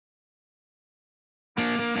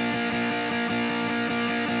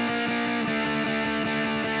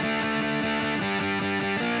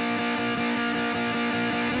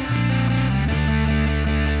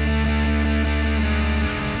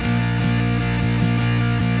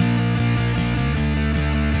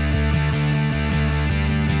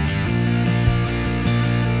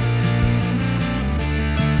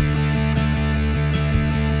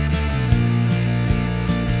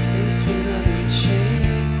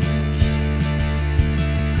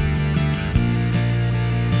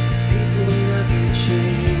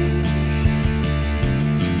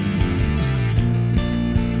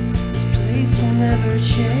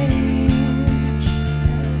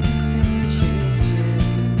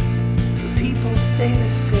stay the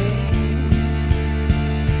same.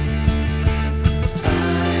 I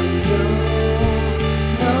don't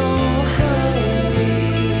know how we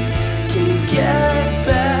can get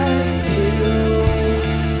back to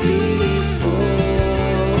before,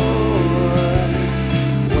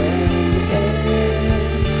 when it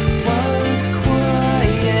was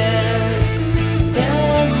quiet,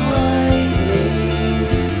 then lightning,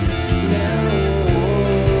 now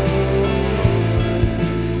war.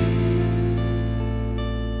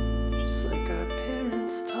 Just like our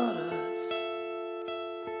parents taught us.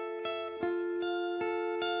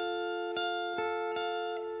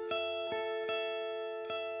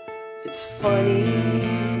 It's funny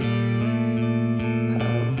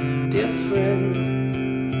how different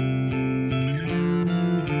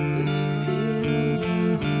this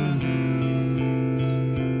feels.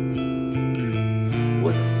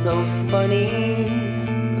 What's so funny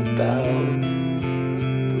about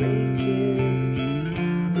breaking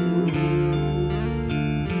the rules?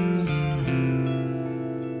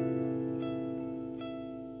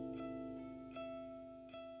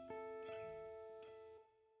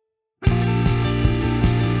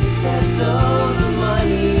 It's as though the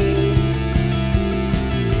money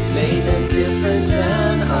made them different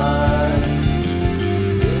than us.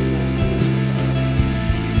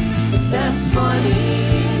 But that's funny,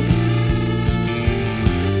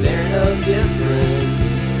 'cause they're no different.